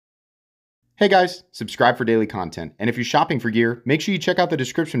Hey guys, subscribe for daily content, and if you're shopping for gear, make sure you check out the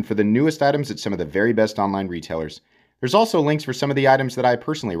description for the newest items at some of the very best online retailers. There's also links for some of the items that I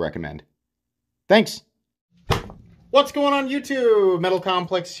personally recommend. Thanks! What's going on YouTube? Metal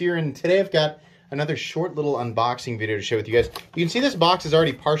Complex here, and today I've got another short little unboxing video to share with you guys. You can see this box is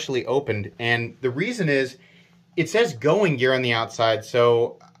already partially opened, and the reason is it says Going Gear on the outside,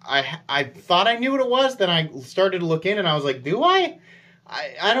 so I thought I knew what it was, then I started to look in and I was like, do I?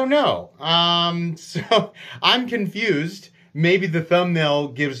 I don't know. So I'm confused. Maybe the thumbnail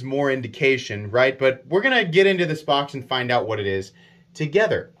gives more indication, right? But we're going to get into this box and find out what it is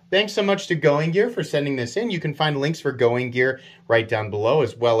together. Thanks so much to Going Gear for sending this in. You can find links for Going Gear right down below,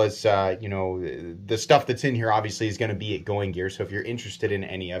 as well as, you know, the stuff that's in here obviously is going to be at Going Gear. So if you're interested in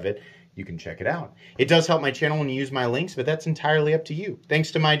any of it, you can check it out. It does help my channel when you use my links, but that's entirely up to you. Thanks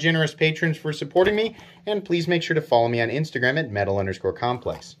to my generous patrons for supporting me, and please make sure to follow me on Instagram at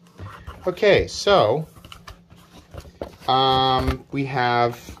metal_complex. Okay, so we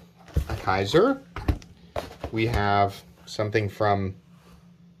have a Kaiser. We have something from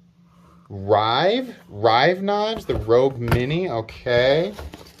Rive Knives, the Rogue Mini. Okay.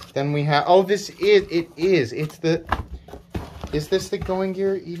 Then we have, oh, it's the, is this the Going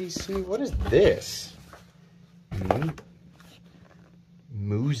Gear EDC? What is this?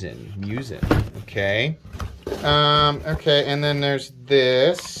 Musin. Okay. Okay, and then there's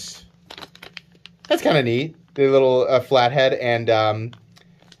this. That's kind of neat. The little flathead and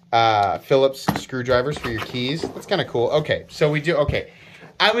Phillips screwdrivers for your keys. That's kind of cool. Okay, so we do, okay.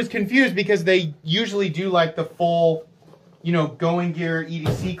 I was confused because they usually do like the full, you know, Going Gear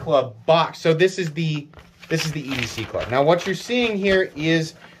EDC Club box. So this is the EDC Club. Now what you're seeing here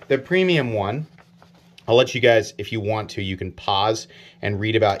is the premium one. I'll let you guys, if you want to, you can pause and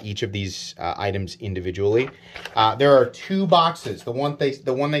read about each of these items individually. There are two boxes. The one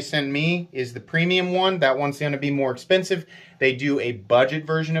they sent me is the premium one. That one's going to be more expensive. They do a budget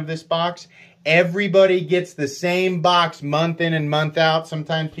version of this box. Everybody gets the same box month in and month out.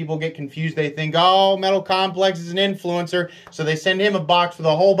 Sometimes people get confused. They think, oh, Metal Complex is an influencer, so they send him a box with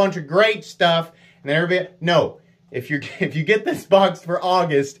a whole bunch of great stuff. And then everybody, no. If you get this box for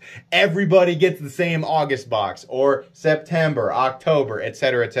August, everybody gets the same August box, or September, October,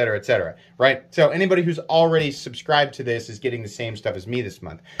 etc., etc., etc. Right? So anybody who's already subscribed to this is getting the same stuff as me this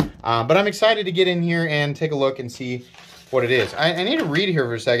month. But I'm excited to get in here and take a look and see what it is. I need to read here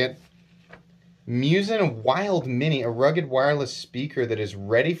for a second. Musin Wild Mini, a rugged wireless speaker that is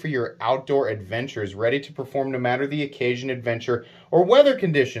ready for your outdoor adventures, ready to perform no matter the occasion, adventure, or weather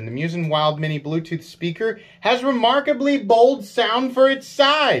condition. The Musin Wild Mini Bluetooth speaker has remarkably bold sound for its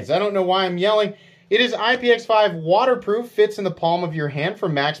size. I don't know why I'm yelling. It is IPX5 waterproof, fits in the palm of your hand for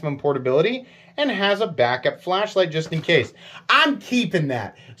maximum portability, and has a backup flashlight just in case. I'm keeping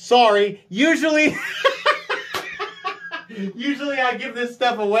that. Sorry, usually... Usually I give this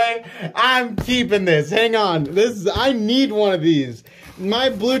stuff away. I'm keeping this. Hang on. I need one of these. My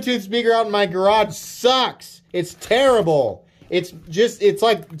Bluetooth speaker out in my garage sucks. It's terrible. It's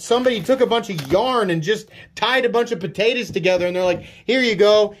like somebody took a bunch of yarn and just tied a bunch of potatoes together and they're like, here you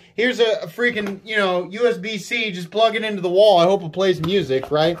go. Here's a freaking, you know, USB-C. Just plug it into the wall. I hope it plays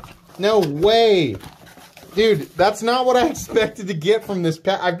music, right? No way. Dude, that's not what I expected to get from this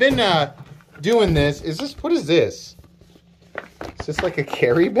pack. I've been doing this. What is this? Is this like a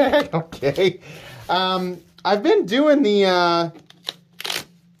carry bag? Okay. I've been doing the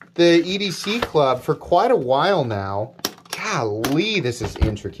EDC Club for quite a while now. Golly, this is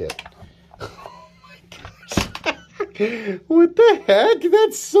intricate. Oh my gosh. What the heck?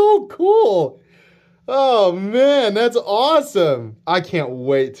 That's so cool. Oh man, that's awesome. I can't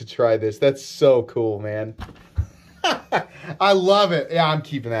wait to try this. That's so cool, man. I love it. Yeah, I'm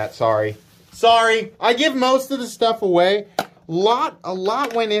keeping that. Sorry. I give most of the stuff away. A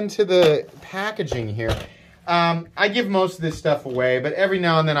lot went into the packaging here. I give most of this stuff away, but every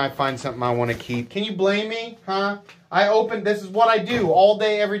now and then I find something I want to keep. Can you blame me, huh? This is what I do all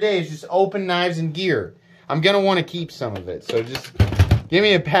day, every day, is just open knives and gear. I'm going to want to keep some of it, so just give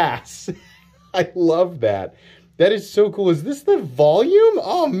me a pass. I love that. That is so cool. Is this the volume?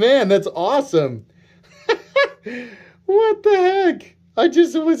 Oh man, that's awesome. What the heck? I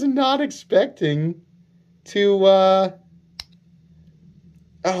just was not expecting to,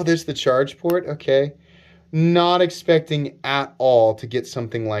 oh, there's the charge port. Okay. Not expecting at all to get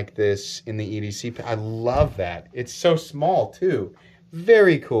something like this in the EDC. I love that. It's so small, too.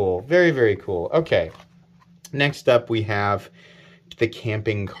 Very cool. Very, very cool. Okay. Next up, we have the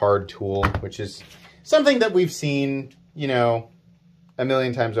camping card tool, which is something that we've seen, you know, a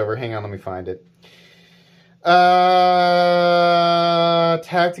million times over. Hang on, let me find it.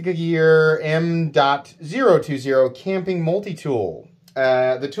 Tactica Gear M.020 Camping Multi-Tool.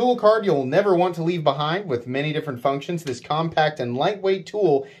 The tool card you'll never want to leave behind with many different functions. This compact and lightweight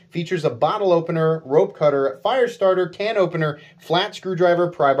tool features a bottle opener, rope cutter, fire starter, can opener, flat screwdriver,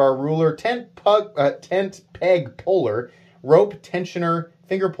 pry bar ruler, tent peg puller, rope tensioner,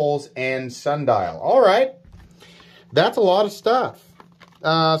 finger pulls, and sundial. All right. That's a lot of stuff.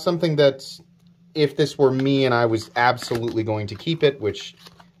 Something that's, if this were me and I was absolutely going to keep it, which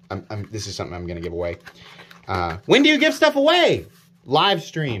this is something I'm going to give away. When do you give stuff away? Live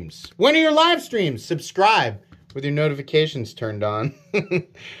streams. When are your live streams? Subscribe with your notifications turned on.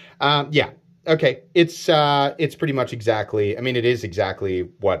 Yeah. Okay. It's pretty much exactly, I mean, it is exactly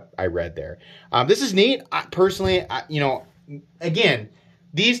what I read there. This is neat. Personally, you know, again,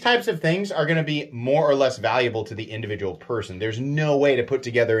 these types of things are going to be more or less valuable to the individual person. There's no way to put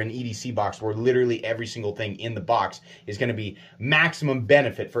together an EDC box where literally every single thing in the box is going to be maximum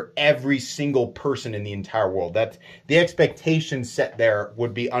benefit for every single person in the entire world. That the expectation set there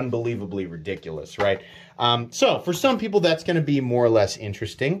would be unbelievably ridiculous, right? So for some people, that's going to be more or less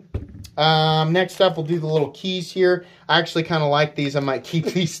interesting. Next up, we'll do the little keys here. I actually kind of like these. I might keep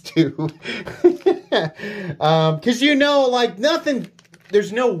these too. Because you know, like nothing...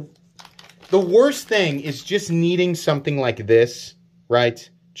 There's no, the worst thing is just needing something like this, right?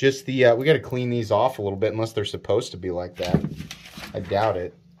 Just the, we got to clean these off a little bit unless they're supposed to be like that. I doubt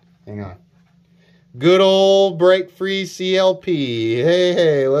it. Hang on. Good old break-free CLP.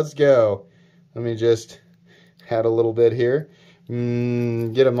 Hey, let's go. Let me just add a little bit here.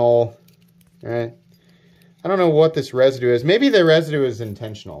 Get them all right. I don't know what this residue is. Maybe the residue is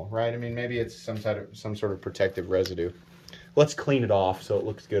intentional, right? I mean, maybe it's some sort of protective residue. Let's clean it off so it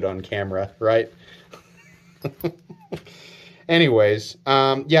looks good on camera, right? Anyways,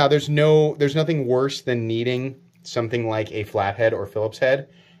 yeah, there's nothing worse than needing something like a flathead or Phillips head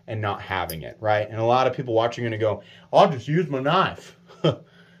and not having it, right? And a lot of people watching are gonna go, I'll just use my knife.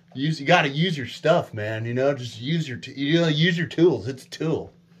 You gotta use your stuff, man. You know, just use your tools. It's a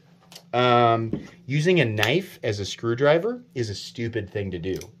tool. Using a knife as a screwdriver is a stupid thing to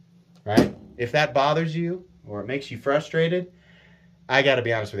do, right? If that bothers you, or it makes you frustrated, I got to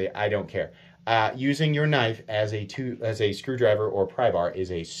be honest with you, I don't care. Using your knife as a screwdriver or pry bar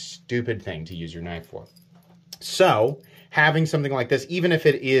is a stupid thing to use your knife for. So having something like this, even if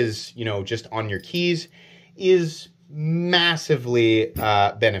it is, you know, just on your keys, is massively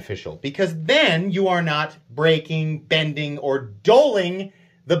beneficial, because then you are not breaking, bending, or dulling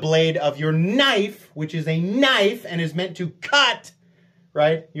the blade of your knife, which is a knife and is meant to cut,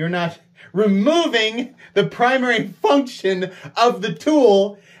 right? You're not removing the primary function of the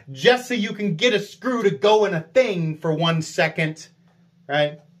tool just so you can get a screw to go in a thing for 1 second,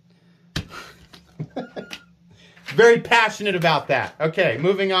 right? Very passionate about that. Okay,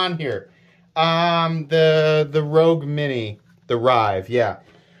 moving on here. The Rogue Mini, the Rive, yeah.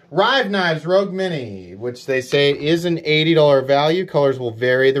 Rive Knives Rogue Mini, which they say is an $80 value. Colors will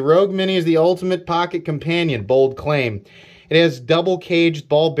vary. The Rogue Mini is the ultimate pocket companion, bold claim. It has double-caged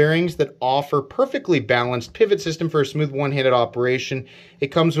ball bearings that offer perfectly balanced pivot system for a smooth one-handed operation. It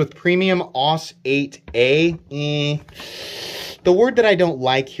comes with premium AUS 8A. The word that I don't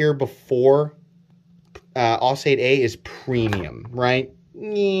like here before AUS 8A is premium, right?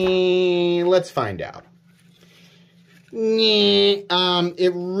 Let's find out.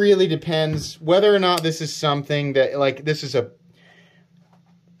 It really depends whether or not this is something that, like, this is a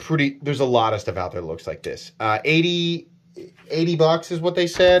pretty, there's a lot of stuff out there that looks like this. 80 bucks is what they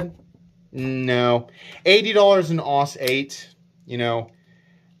said. No, $80 in AUS 8, you know,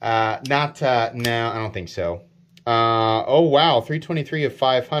 no, I don't think so. Oh wow, 323 of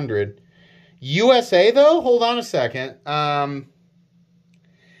 500. USA though, hold on a second. I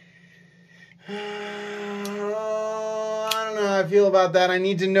don't know how I feel about that. I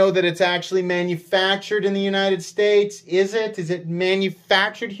need to know that it's actually manufactured in the United States. Is it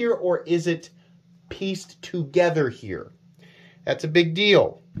manufactured here, or is it pieced together here? That's a big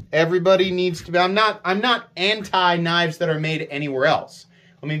deal. Everybody needs to be, I'm not anti-knives that are made anywhere else.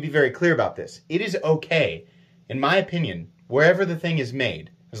 Let me be very clear about this. It is okay, in my opinion, wherever the thing is made,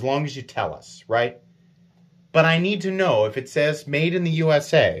 as long as you tell us, right? But I need to know if it says made in the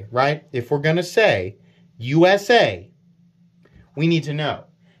USA, right? If we're going to say USA, we need to know.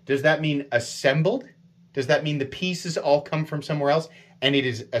 Does that mean assembled? Does that mean the pieces all come from somewhere else and it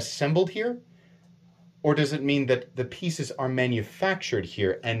is assembled here? Or does it mean that the pieces are manufactured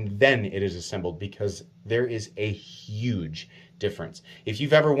here and then it is assembled? Because there is a huge difference. If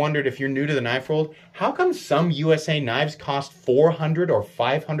you've ever wondered, if you're new to the knife world, how come some USA knives cost $400 or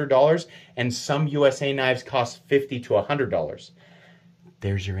 $500 and some USA knives cost $50 to $100?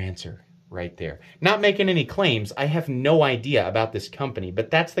 There's your answer right there. Not making any claims. I have no idea about this company,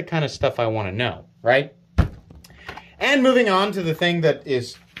 but that's the kind of stuff I want to know, right? And moving on to the thing that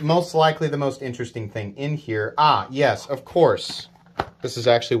is most likely the most interesting thing in here. Ah, yes, of course. This is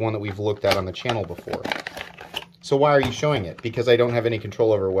actually one that we've looked at on the channel before. So why are you showing it? Because I don't have any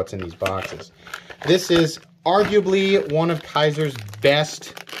control over what's in these boxes. This is arguably one of Kaiser's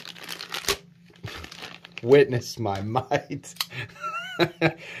best... Witness my might.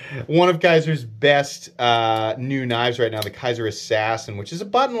 One of Kaiser's best new knives right now, the Kaiser Assassin, which is a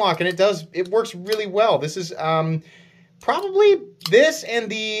button lock, and it works really well. This is probably this and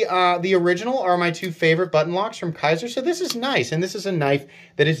the original are my two favorite button locks from Kaiser. So this is nice, and this is a knife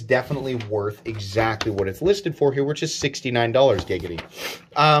that is definitely worth exactly what it's listed for here, which is $69 giggity.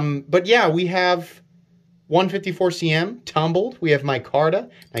 But yeah, we have 154 cm tumbled. We have micarta,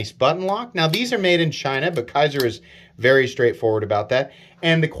 nice button lock. Now these are made in China, but Kaiser is very straightforward about that.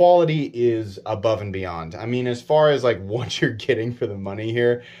 And the quality is above and beyond. I mean, as far as like what you're getting for the money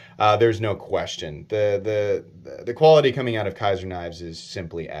here, there's no question. The quality coming out of Kaiser knives is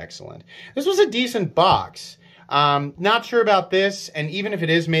simply excellent. This was a decent box. Not sure about this, and even if it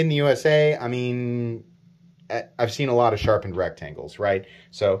is made in the USA, I mean, I've seen a lot of sharpened rectangles, right?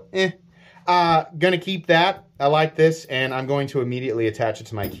 So, gonna keep that. I like this, and I'm going to immediately attach it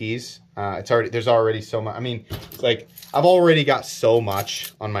to my keys. There's already so much. I mean, it's like I've already got so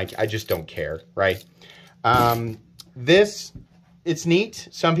much on my. I just don't care, right? It's neat.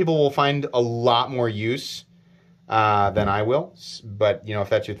 Some people will find a lot more use than I will, but you know, if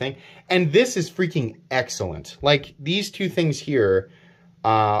that's your thing. And this is freaking excellent. Like these two things here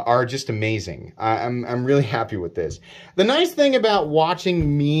are just amazing. I'm really happy with this. The nice thing about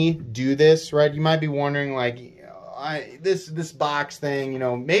watching me do this, right? You might be wondering, like, this box thing, you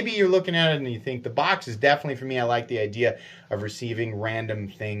know, maybe you're looking at it and you think the box is definitely for me. I like the idea of receiving random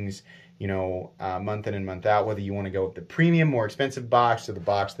things, you know, month in and month out, whether you want to go with the premium, more expensive box or the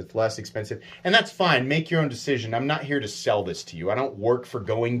box that's less expensive. And that's fine. Make your own decision. I'm not here to sell this to you. I don't work for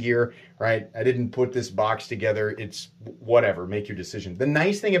Going Gear, right? I didn't put this box together. It's whatever. Make your decision. The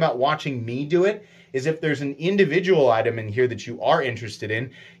nice thing about watching me do it is if there's an individual item in here that you are interested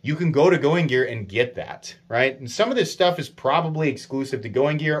in, you can go to Going Gear and get that, right? And some of this stuff is probably exclusive to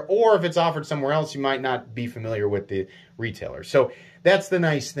Going Gear, or if it's offered somewhere else, you might not be familiar with the retailer. So that's the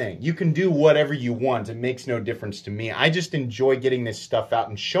nice thing. You can do whatever you want. It makes no difference to me. I just enjoy getting this stuff out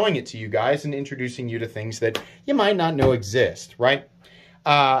and showing it to you guys and introducing you to things that you might not know exist, right?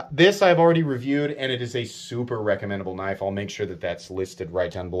 This I've already reviewed, and it is a super recommendable knife. I'll make sure that that's listed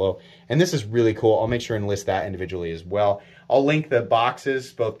right down below. And this is really cool. I'll make sure and list that individually as well. I'll link the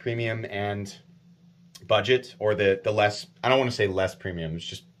boxes, both premium and budget, or the less, I don't want to say less premium, it's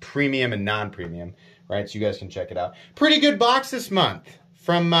just premium and non-premium, right? So you guys can check it out. Pretty good box this month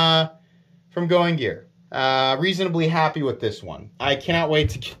from Going Gear. Reasonably happy with this one. I cannot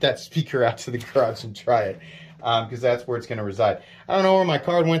wait to get that speaker out to the garage and try it. Because that's where it's going to reside. I don't know where my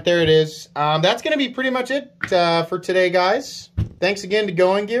card went. There it is. That's going to be pretty much it for today, guys. Thanks again to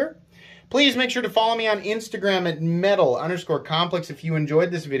Going Gear. Please make sure to follow me on Instagram at metal_complex. If you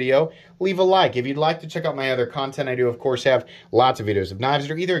enjoyed this video, leave a like. If you'd like to check out my other content, I do, of course, have lots of videos of knives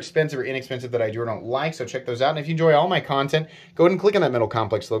that are either expensive or inexpensive that I do or don't like, so check those out. And if you enjoy all my content, go ahead and click on that Metal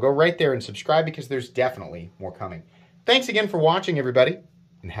Complex logo right there and subscribe, because there's definitely more coming. Thanks again for watching, everybody,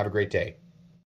 and have a great day.